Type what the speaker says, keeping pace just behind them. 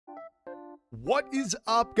What is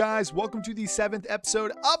up, guys? Welcome to the 7th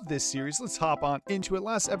episode of this series. Let's hop on into it.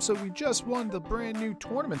 Last episode, we just won the brand new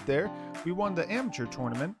tournament there. We won the amateur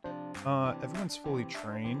tournament. Everyone's fully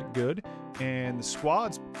trained. Good. And the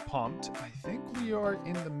squad's pumped. I think we are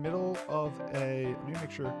in the middle of a... Let me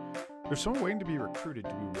make sure. There's someone waiting to be recruited.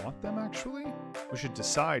 Do we want them, actually? We should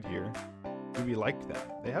decide here. Do we like them?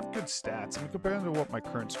 They have good stats. I'm comparing to what my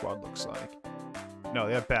current squad looks like. No,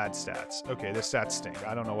 they have bad stats. Okay, their stats stink.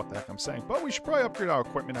 I don't know what the heck I'm saying. But we should probably upgrade our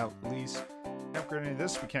equipment at least. Can't upgrade any of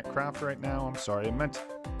this. We can't craft right now. I'm sorry. I meant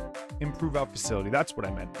improve our facility. That's what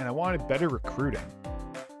I meant. And I wanted better recruiting.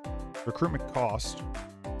 Recruitment cost.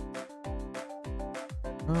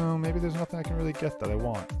 Oh, maybe there's nothing I can really get that I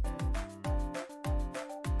want.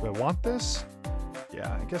 Do I want this?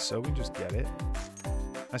 Yeah, I guess so. We can just get it.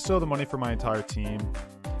 I still have the money for my entire team.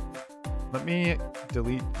 Let me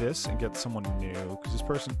delete this and get someone new, because this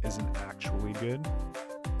person isn't actually good.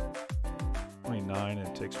 29 and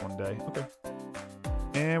it takes 1 day. Okay.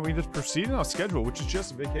 And we just proceed in our schedule, which is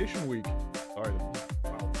just a vacation week. Sorry.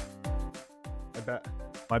 Wow.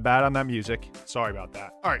 My bad on that music. Sorry about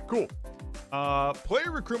that. All right, cool.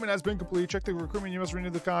 Player recruitment has been complete. Check the recruitment. You must renew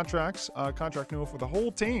the contracts. Contract renewal for the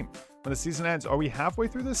whole team when the season ends. Are we halfway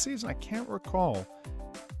through this season? I can't recall.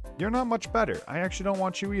 You're not much better. I actually don't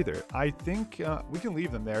want you either. I think we can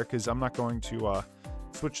leave them there because I'm not going to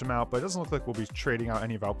switch them out, but it doesn't look like we'll be trading out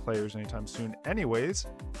any of our players anytime soon. Anyways,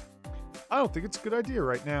 I don't think it's a good idea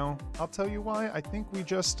right now. I'll tell you why. I think we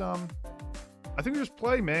just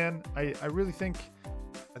play, man. I really think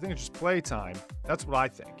it's just play time. That's what I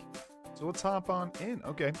think. So let's hop on in.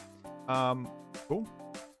 Okay. Cool.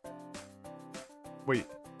 Wait,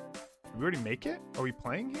 did we already make it? Are we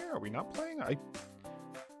playing here? Are we not playing?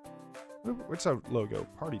 What's our logo?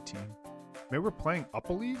 Party team. Maybe we're playing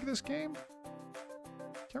up a league this game?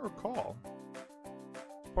 Can't recall.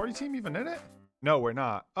 Is party team even in it? No, we're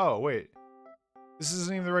not. Oh, wait. This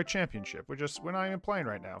isn't even the right championship. We're not even playing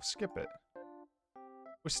right now. Skip it.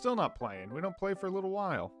 We're still not playing. We don't play for a little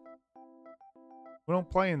while. We don't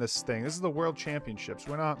play in this thing. This is the World Championships.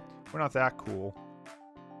 We're not that cool.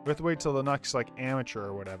 We have to wait till the next, like, amateur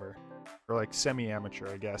or whatever. Or like semi-amateur,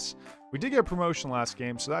 I guess. We did get a promotion last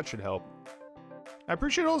game, so that should help. I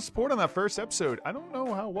appreciate all the support on that first episode. I don't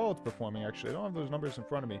know how well it's performing, actually. I don't have those numbers in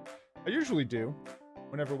front of me. I usually do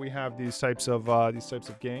whenever we have these types of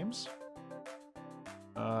games.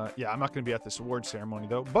 Yeah, I'm not going to be at this award ceremony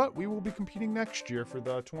though, but we will be competing next year for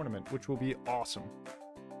the tournament, which will be awesome.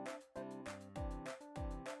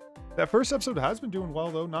 That first episode has been doing well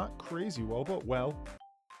though, not crazy well, but well.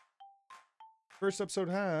 First episode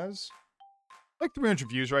has like 300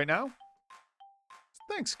 views right now.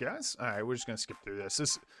 Thanks, guys. All right, we're just going to skip through this.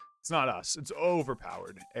 It's not us. It's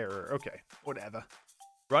overpowered. Error. Okay, whatever.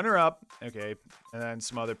 Runner up. Okay, and then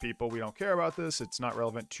some other people. We don't care about this. It's not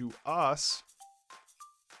relevant to us.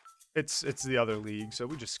 It's the other league, so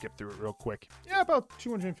we just skip through it real quick. Yeah, about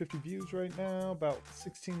 250 views right now. About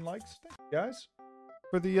 16 likes. Thank you, guys,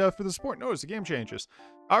 for the support. Notice the game changes.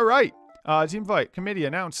 All right. Teamfight Committee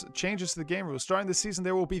announced changes to the game rules. Starting this season,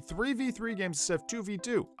 there will be 3v3 games instead of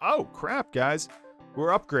 2v2. Oh, crap, guys.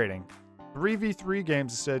 We're upgrading. 3v3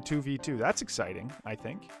 games instead of 2v2. That's exciting, I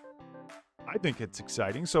think. I think it's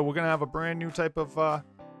exciting. So we're going to have a brand new type of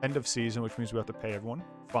end of season, which means we have to pay everyone.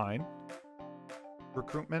 Fine.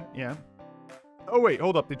 Recruitment, yeah. Oh, wait,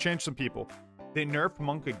 hold up. They changed some people. They nerfed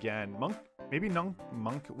Monk again. Maybe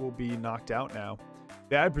Monk will be knocked out now.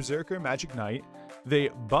 They added Berserker, Magic Knight. They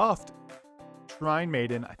buffed Shrine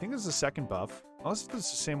Maiden. I think this is the second buff. Unless it's the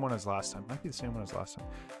same one as last time. Might be the same one as last time.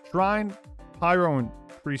 Shrine, Pyro, and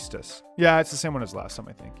Priestess. Yeah, it's the same one as last time,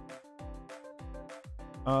 I think.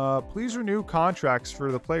 Please renew contracts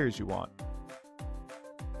for the players you want.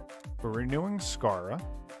 We're renewing Skara.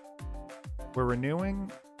 We're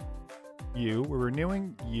renewing you. We're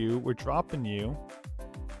renewing you. We're dropping you.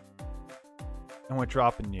 And we're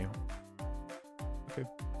dropping you. Okay.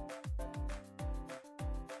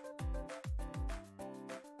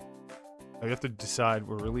 We have to decide.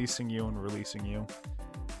 We're releasing you and releasing you.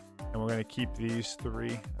 And we're going to keep these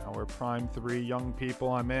three. Our prime 3 young people.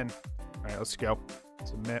 I'm in. All right, let's go.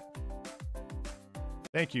 Submit.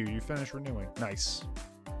 Thank you. You finished renewing. Nice.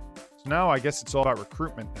 So now I guess it's all about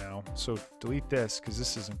recruitment now. So delete this because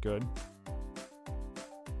this isn't good.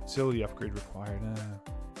 Facility upgrade required.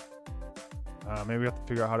 Maybe we have to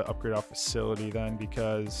figure out how to upgrade our facility then,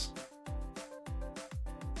 because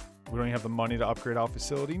we don't even have the money to upgrade our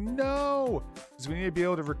facility. No! Because we need to be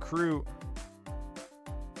able to recruit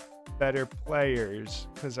better players,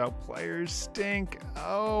 because our players stink.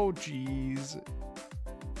 Oh, jeez.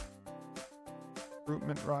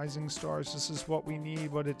 Recruitment rising stars. This is what we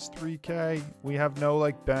need, but it's 3K. We have no,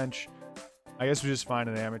 like, bench. I guess we just find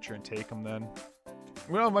an amateur and take him then.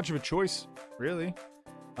 We don't have much of a choice, really.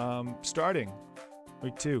 Starting.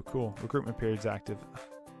 Week 2. Cool. Recruitment period's active.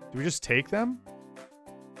 Do we just take them?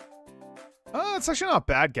 It's actually not a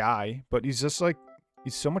bad guy, but he's just, like,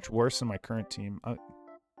 he's so much worse than my current team.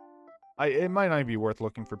 It might not be worth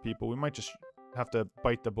looking for people. We might just have to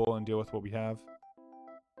bite the bullet and deal with what we have.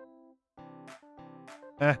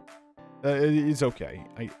 It's okay.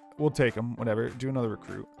 We'll take him. Whatever. Do another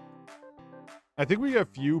recruit. I think we have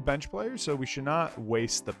few bench players, so we should not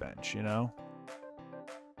waste the bench, you know?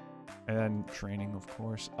 And then training, of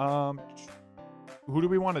course. Who do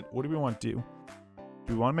we want to... What do we want to do?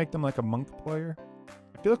 Do we want to make them like a monk player?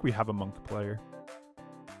 I feel like we have a monk player.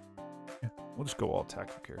 Yeah, we'll just go all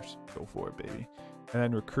attack. Who cares? Go for it, baby. And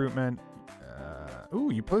then recruitment.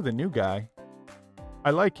 Ooh, you play the new guy.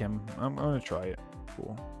 I like him. I'm going to try it.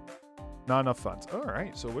 Cool. Not enough funds. All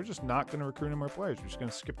right, so we're just not going to recruit any more players. We're just going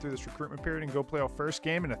to skip through this recruitment period and go play our first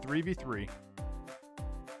game in a 3v3.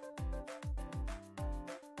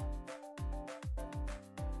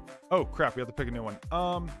 Oh, crap. We have to pick a new one.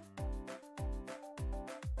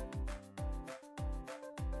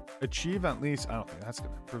 Achieve at least... I don't think that's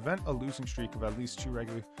going to... Prevent a losing streak of at least 2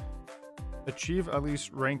 regular... Achieve at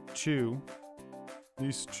least rank 2. At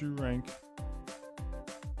least 2 rank...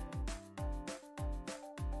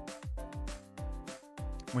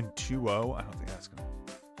 Win 2-0. I don't think that's going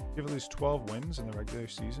to... Give at least 12 wins in the regular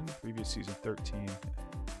season. Previous season, 13.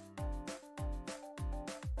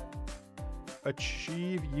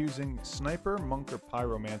 Achieve using Sniper, Monk, or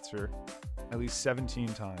Pyromancer at least 17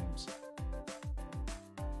 times.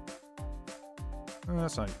 Oh,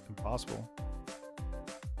 that's not impossible.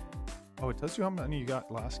 Oh, it tells you how many you got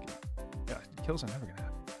last game. Yeah, kills are never going to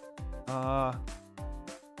happen.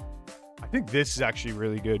 I think this is actually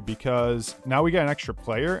really good because now we got an extra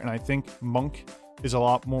player, and I think Monk is a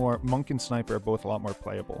lot more... Monk and Sniper are both a lot more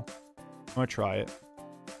playable. I'm going to try it.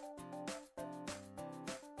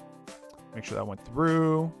 Make sure that went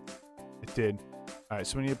through. It did. All right,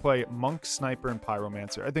 so we need to play Monk, Sniper, and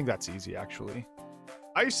Pyromancer. I think that's easy, actually.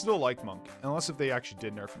 I still like Monk, unless if they actually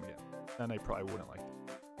did nerf him again. Then I probably wouldn't like him.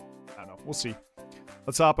 I don't know. We'll see.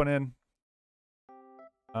 Let's hop on in.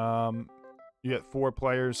 You get 4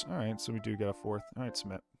 players. All right, so we do get a 4th. All right,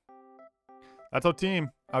 submit. That's our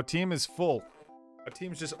team. Our team is full. Our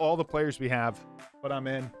team's just all the players we have, but I'm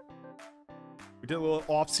in. We did a little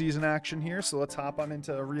off-season action here, so let's hop on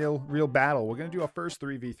into a real battle. We're going to do our first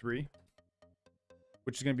 3v3,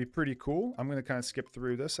 which is going to be pretty cool. I'm going to kind of skip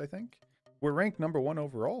through this, I think. We're ranked #1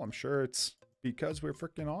 overall. I'm sure it's because we're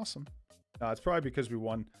freaking awesome. It's probably because we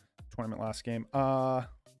won the tournament last game. Last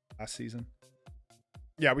season.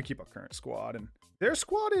 Yeah, we keep our current squad, and their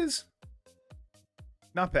squad is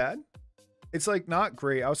not bad. It's, like, not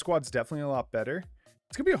great. Our squad's definitely a lot better.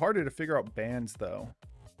 It's going to be harder to figure out bans, though.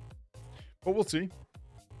 But we'll see.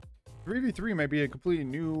 3v3 might be a completely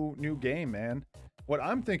new game, man. What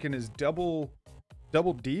I'm thinking is double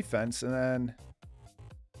defense, and then...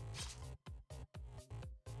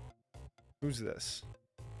 Who's this?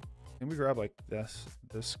 Can we grab, like, this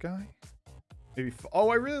guy? Maybe... Oh,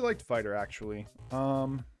 I really liked Fighter, actually.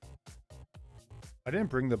 I didn't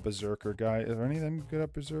bring the Berserker guy. Are there any of them good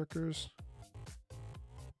at Berserkers?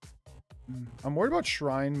 I'm worried about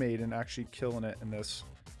Shrine Maiden actually killing it in this.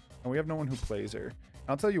 And we have no one who plays her.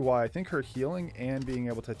 I'll tell you why. I think her healing and being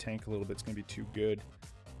able to tank a little bit is going to be too good.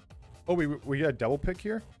 Oh, we got a double pick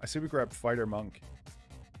here? I say we grab Fighter Monk.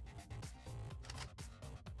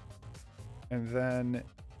 And then...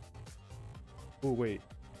 Oh, wait.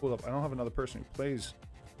 Hold up. I don't have another person who plays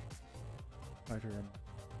Fighter.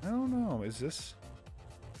 I don't know. Is this...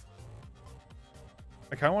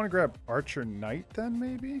 I kind of want to grab Archer Knight then,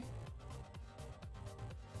 maybe?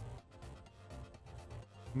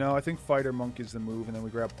 No, I think Fighter Monk is the move, and then we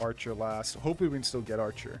grab Archer last. Hopefully we can still get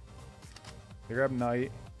Archer. They grab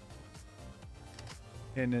Knight.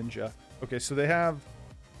 And Ninja. Okay, so they have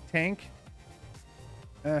Tank.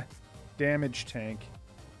 Damage Tank.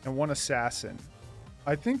 And 1 Assassin.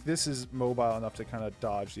 I think this is mobile enough to kind of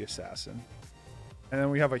dodge the Assassin. And then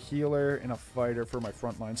we have a Healer and a Fighter for my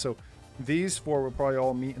front line. So these 4 will probably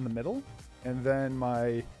all meet in the middle. And then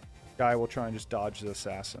my guy will try and just dodge the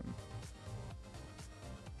Assassin.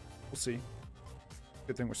 We'll see.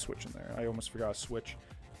 Good thing we're switching there. I almost forgot to switch.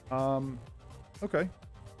 Okay.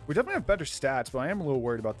 We definitely have better stats, but I am a little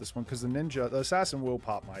worried about this one because the Assassin will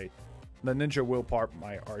pop the Ninja will pop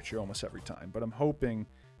my Archer almost every time. But I'm hoping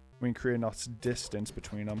we can create enough distance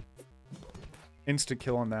between them. Insta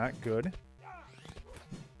kill on that. Good.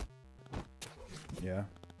 Yeah.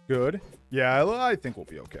 Good. Yeah, I think we'll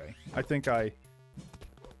be okay.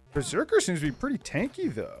 Berserker seems to be pretty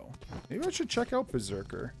tanky, though. Maybe I should check out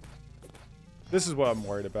Berserker. This is what I'm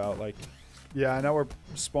worried about. Like, yeah, I know we're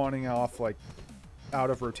spawning off, like, out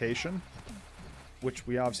of rotation, which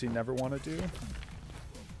we obviously never want to do.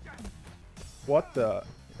 What the?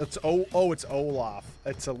 It's it's Olaf.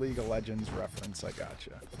 It's a League of Legends reference. I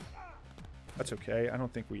gotcha. That's okay. I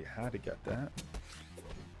don't think we had to get that.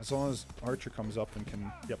 As long as Archer comes up and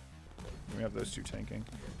can... Yep. We have those two tanking.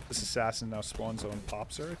 This assassin now spawns on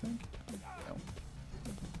pops her, I think.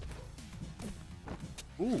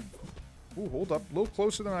 No. Ooh, hold up. A little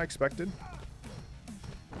closer than I expected.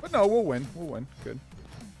 But no, we'll win. We'll win. Good.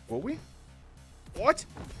 Will we? What?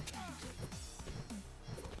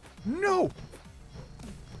 No!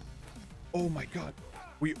 Oh my god.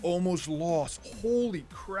 We almost lost. Holy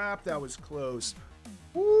crap, that was close.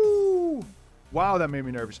 Woo! Wow, that made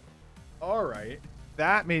me nervous. Alright.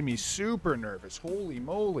 That made me super nervous. Holy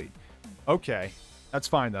moly. Okay. That's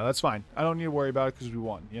fine, though. That's fine. I don't need to worry about it because we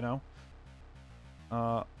won, you know?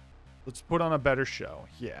 Let's put on a better show.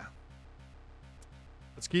 Yeah.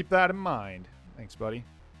 Let's keep that in mind. Thanks, buddy.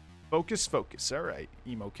 Focus, focus. All right,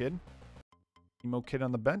 emo kid. Emo kid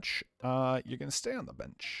on the bench. You're going to stay on the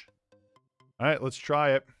bench. All right, let's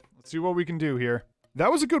try it. Let's see what we can do here. That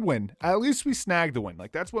was a good win. At least we snagged the win.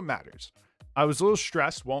 Like, that's what matters. I was a little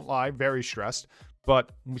stressed, won't lie. Very stressed.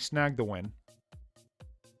 But we snagged the win.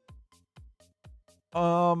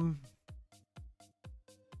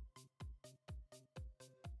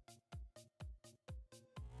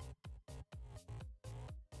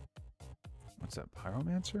 What's that?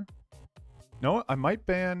 Pyromancer? No, I might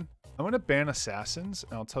ban... I'm going to ban assassins,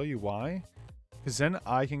 and I'll tell you why. Because then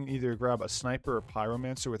I can either grab a sniper or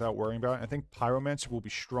pyromancer without worrying about it. I think pyromancer will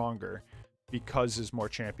be stronger because there's more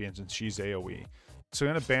champions and she's AoE. So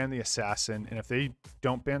I'm going to ban the assassin, and if they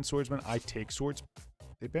don't ban swordsman, I take swords.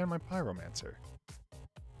 They ban my pyromancer.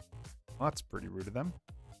 Well, that's pretty rude of them.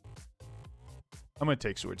 I'm going to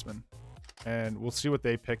take swordsman. And we'll see what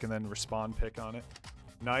they pick and then respawn pick on it.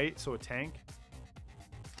 Knight, so a tank.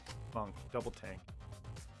 Monk, double tank.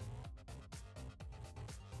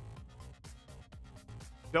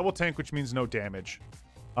 Double tank, which means no damage.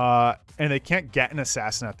 And they can't get an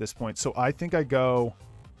assassin at this point. So I think I go...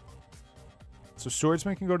 So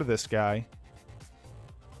swordsman can go to this guy.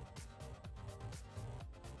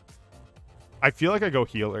 I feel like I go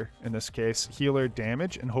healer in this case. Healer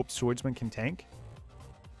damage and hope swordsman can tank.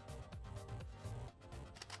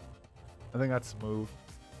 I think that's the move.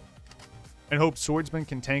 And hope swordsman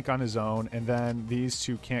can tank on his own. And then these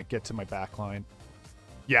two can't get to my backline.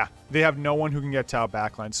 Yeah, they have no one who can get to our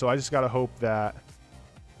backline. So I just got to hope that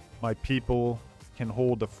my people can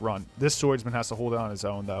hold the front. This swordsman has to hold it on his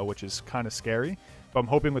own, though, which is kind of scary. But I'm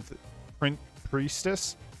hoping with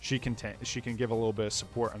Priestess, she can give a little bit of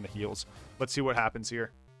support on the heals. Let's see what happens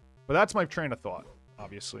here. But that's my train of thought,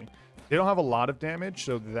 obviously. They don't have a lot of damage,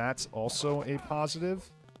 so that's also a positive.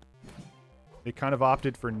 They kind of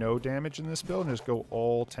opted for no damage in this build and just go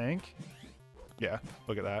all tank. Yeah,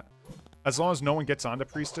 look at that. As long as no one gets onto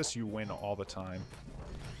Priestess, you win all the time.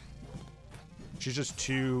 She's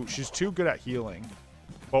too good at healing.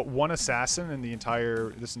 But one assassin and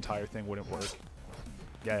this entire thing wouldn't work.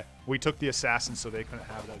 Yeah, we took the assassin so they couldn't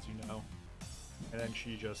have it, as you know. And then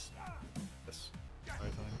she just...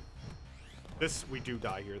 This, we do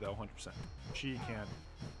die here, though, 100%. She can't...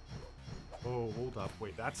 Oh, hold up.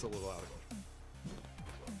 Wait, that's a little out.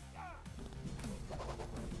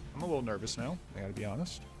 I'm a little nervous now, I gotta be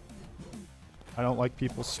honest. I don't like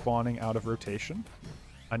people spawning out of rotation.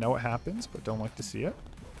 I know it happens, but don't like to see it.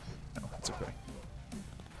 No, that's okay.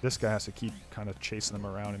 This guy has to keep kind of chasing them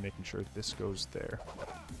around and making sure this goes there.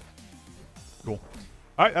 Cool.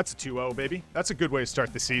 All right, that's a 2-0, baby. That's a good way to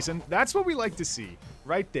start the season. That's what we like to see,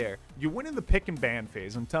 right there. You win in the pick and ban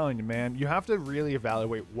phase. I'm telling you, man, you have to really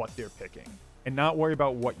evaluate what they're picking and not worry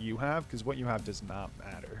about what you have, because what you have does not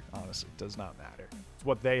matter. Honestly, it does not matter. It's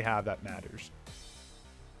what they have that matters.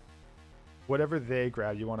 Whatever they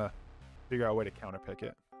grab, you want to figure out a way to counter pick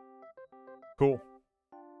it. Cool.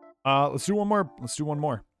 Let's do one more. Let's do one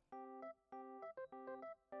more.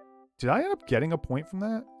 Did I end up getting a point from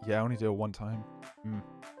that? Yeah, I only did it one time.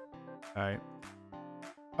 Alright.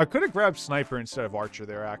 I could have grabbed Sniper instead of Archer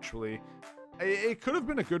there, actually. It could have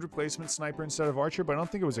been a good replacement, Sniper instead of Archer, but I don't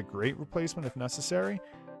think it was a great replacement if necessary.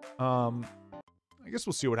 I guess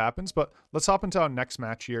we'll see what happens, but let's hop into our next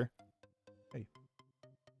match here. Hey.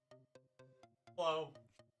 Hello.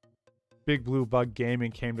 Big Blue Bug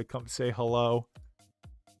Gaming came to come say hello.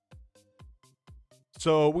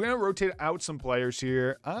 So we're gonna rotate out some players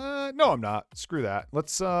here. No, I'm not. Screw that.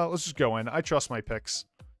 Let's just go in. I trust my picks.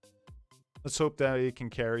 Let's hope that he can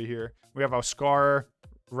carry here. We have Oscar,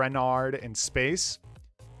 Renard, and Space.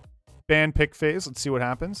 Ban pick phase. Let's see what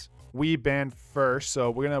happens. We ban first, so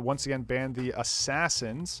we're going to once again ban the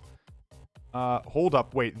Assassins. Hold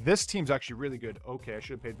up. Wait, this team's actually really good. Okay, I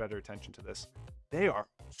should have paid better attention to this. They are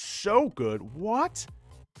so good. What?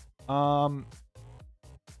 Wow,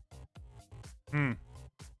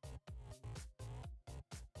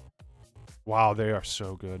 they are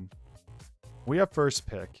so good. We have first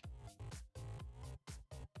pick.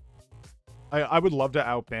 I would love to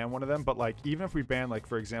outban one of them, but like even if we ban, like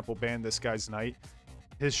for example, ban this guy's knight,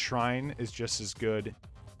 his shrine is just as good.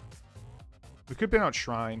 We could ban out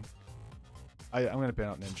shrine. I'm gonna ban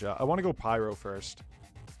out ninja. I want to go pyro first.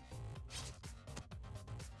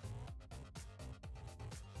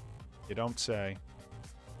 You don't say.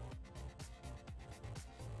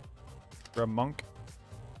 Grab monk.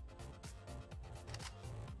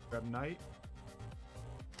 Grab knight.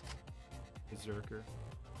 Berserker.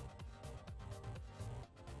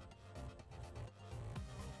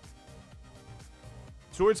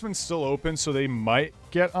 Swordsman's still open, so they might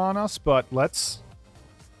get on us, but let's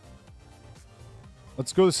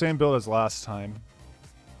go the same build as last time.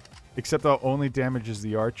 Except that only damages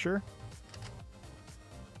the archer.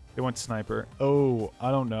 They went sniper. Oh,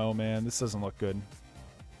 I don't know, man. This doesn't look good.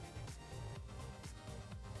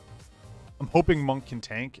 I'm hoping monk can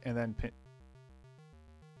tank and then pin.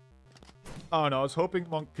 Oh no, I was hoping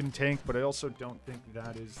monk can tank, but I also don't think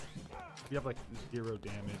that is. We have like 0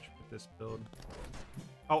 damage with this build.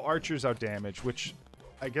 Oh, archer's out damage, which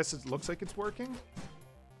I guess it looks like it's working.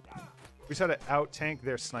 We just had to out tank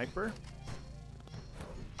their sniper.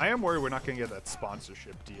 I am worried we're not going to get that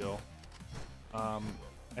sponsorship deal. I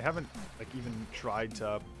haven't like even tried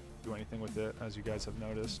to do anything with it, as you guys have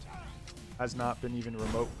noticed. Has not been even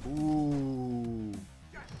remote. Ooh,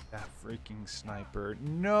 that freaking sniper!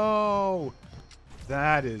 No,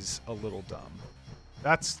 that is a little dumb.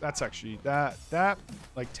 That's actually that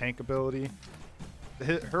like tank ability.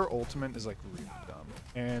 Her ultimate is like really dumb.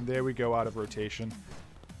 And there we go, out of rotation.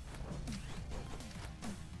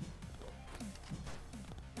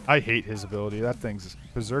 I hate his ability. That thing's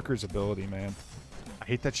Berserker's ability, man. I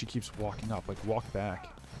hate that she keeps walking up. Like, walk back.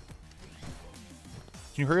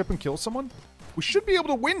 Can you hurry up and kill someone? We should be able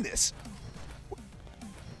to win this.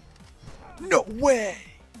 No way.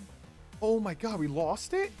 Oh my god, we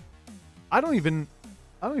lost it? I don't even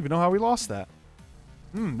know how we lost that.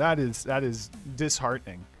 That is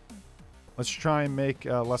disheartening. Let's try and make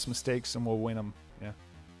less mistakes and we'll win them. Yeah.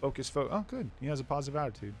 Focus. Oh, good. He has a positive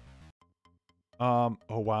attitude. Oh,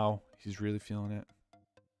 wow. He's really feeling it.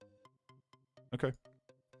 Okay.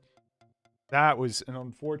 That was an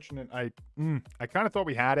unfortunate... I kind of thought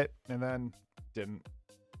we had it and then didn't.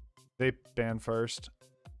 They banned first.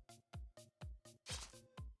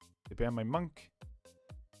 They banned my monk.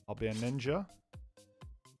 I'll ban ninja.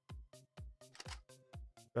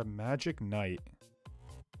 Grab Magic Knight.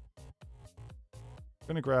 I'm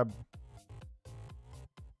gonna grab...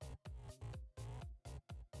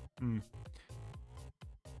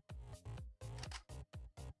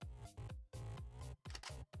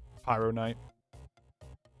 Pyro Knight.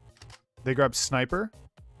 They grab Sniper.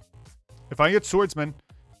 If I get Swordsman...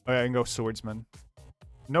 Oh, yeah, I can go Swordsman.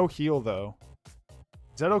 No heal, though.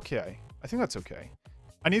 Is that okay? I think that's okay.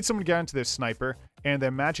 I need someone to get into their Sniper. And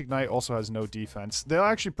their Magic Knight also has no defense. They're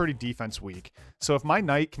actually pretty defense weak. So if my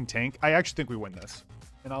Knight can tank, I actually think we win this.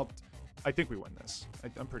 And I think we win this.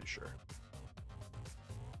 I'm pretty sure.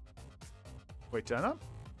 Wait, 10 up?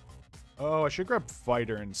 Oh, I should grab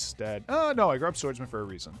Fighter instead. Oh, no, I grabbed Swordsman for a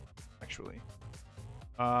reason, actually.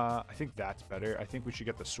 I think that's better. I think we should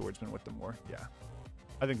get the Swordsman with them more. Yeah.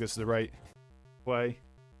 I think this is the right play.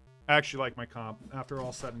 I actually like my comp. After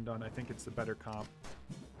all said and done, I think it's the better comp.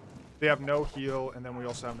 They have no heal, and then we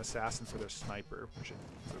also have an assassin for their sniper, which is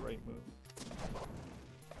the right move.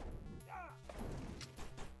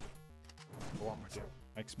 A lot more damage.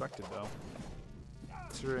 I expected, though.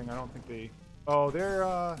 Considering I don't think they... Oh, they're,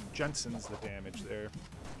 Jensen's the damage there.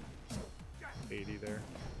 80 there.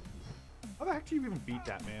 How the heck do you even beat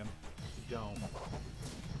that, man? You don't.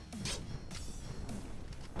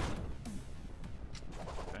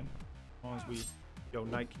 Okay. As long as we... Yo,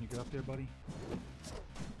 Knight, can you get up there, buddy?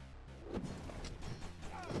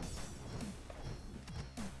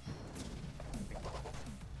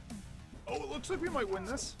 Oh, it looks like we might win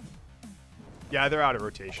this. Yeah, they're out of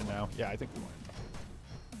rotation now. Yeah, I think we win.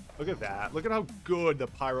 Look at that. Look at how good the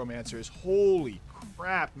Pyromancer is. Holy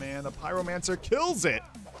crap, man. The Pyromancer kills it.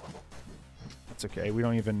 That's okay. We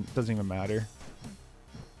don't even... Doesn't even matter.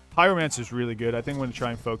 Pyromancer is really good. I think I'm going to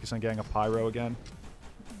try and focus on getting a Pyro again.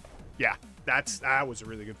 Yeah. That was a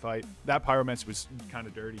really good fight. That Pyromancer was kind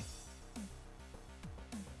of dirty.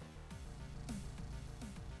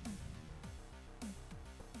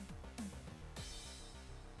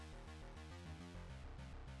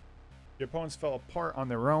 Your opponents fell apart on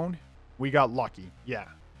their own. We got lucky. Yeah.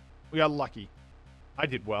 We got lucky. I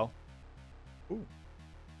did well. Ooh.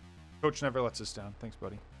 Coach never lets us down. Thanks,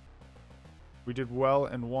 buddy. We did well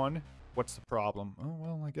and won. What's the problem? Oh,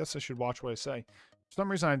 well, I guess I should watch what I say. For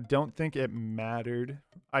some reason, I don't think it mattered.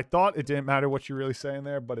 I thought it didn't matter what you're really saying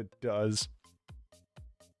there, but it does.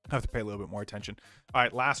 I have to pay a little bit more attention. All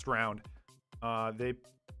right, last round.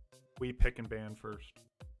 We pick and ban first.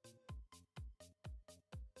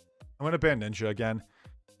 I'm going to ban Ninja again,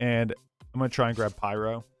 and I'm going to try and grab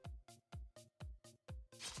Pyro.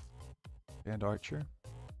 And Archer.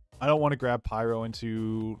 I don't want to grab Pyro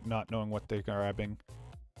into not knowing what they're grabbing.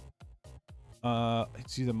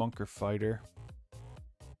 It's either Monk or Fighter.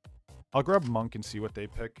 I'll grab Monk and see what they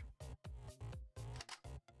pick.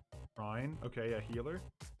 Shrine. Okay, a healer.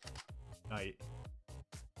 Knight.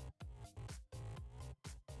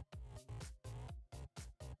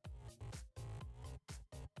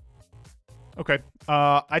 Okay.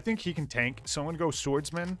 I think he can tank. So I'm going to go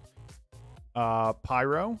Swordsman,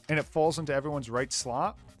 Pyro, and it falls into everyone's right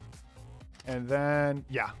slot. And then,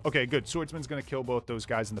 yeah. Okay, good. Swordsman's going to kill both those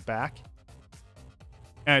guys in the back.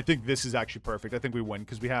 And I think this is actually perfect. I think we win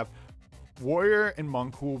because we have Warrior and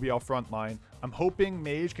Monk who will be our front line. I'm hoping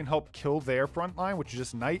Mage can help kill their front line, which is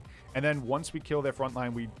just Knight. And then once we kill their front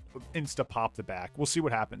line, we insta-pop the back. We'll see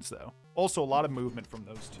what happens, though. Also, a lot of movement from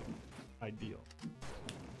those two. Ideal.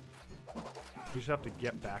 We just have to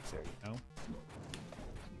get back there, you know?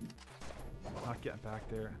 Not getting back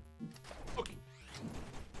there. Okay.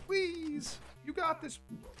 Please! You got this.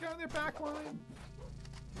 Get on their back line.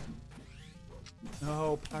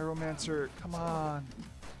 No, Pyromancer. Come on.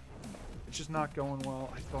 It's just not going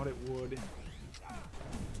well. I thought it would.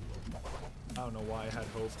 I don't know why I had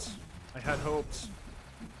hopes. I had hopes.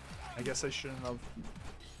 I guess I shouldn't have.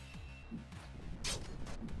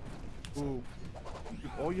 Ooh.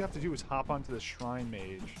 All you have to do is hop onto the Shrine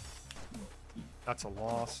Mage. That's a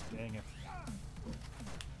loss. Dang it.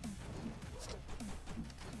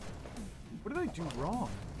 What did I do wrong?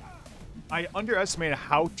 I underestimated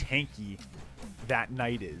how tanky that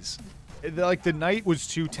Knight is. Like, the Knight was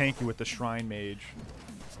too tanky with the Shrine Mage.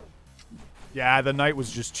 Yeah, the Knight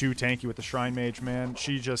was just too tanky with the Shrine Mage, man.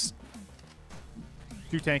 She just...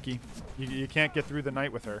 Too tanky. You can't get through the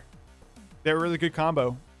Knight with her. They're a really good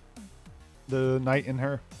combo. The Knight and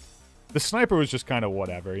her. The Sniper was just kind of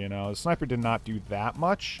whatever, you know? The Sniper did not do that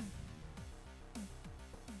much.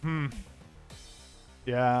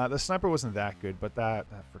 Yeah, the Sniper wasn't that good, but that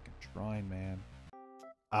freaking Shrine, man.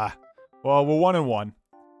 Well, we're 1-1.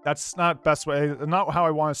 That's not best way, not how I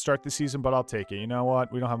want to start the season, but I'll take it. You know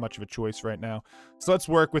what? We don't have much of a choice right now. So let's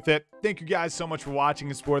work with it. Thank you guys so much for watching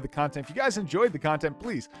and supporting the content. If you guys enjoyed the content,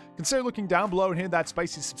 please consider looking down below and hitting that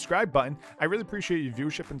spicy subscribe button. I really appreciate your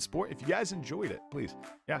viewership and support. If you guys enjoyed it, please,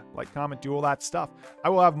 yeah, like, comment, do all that stuff. I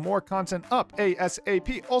will have more content up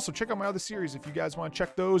ASAP. Also, check out my other series if you guys want to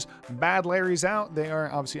check those bad Larrys out. They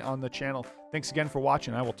are obviously on the channel. Thanks again for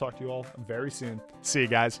watching. I will talk to you all very soon. See you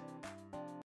guys.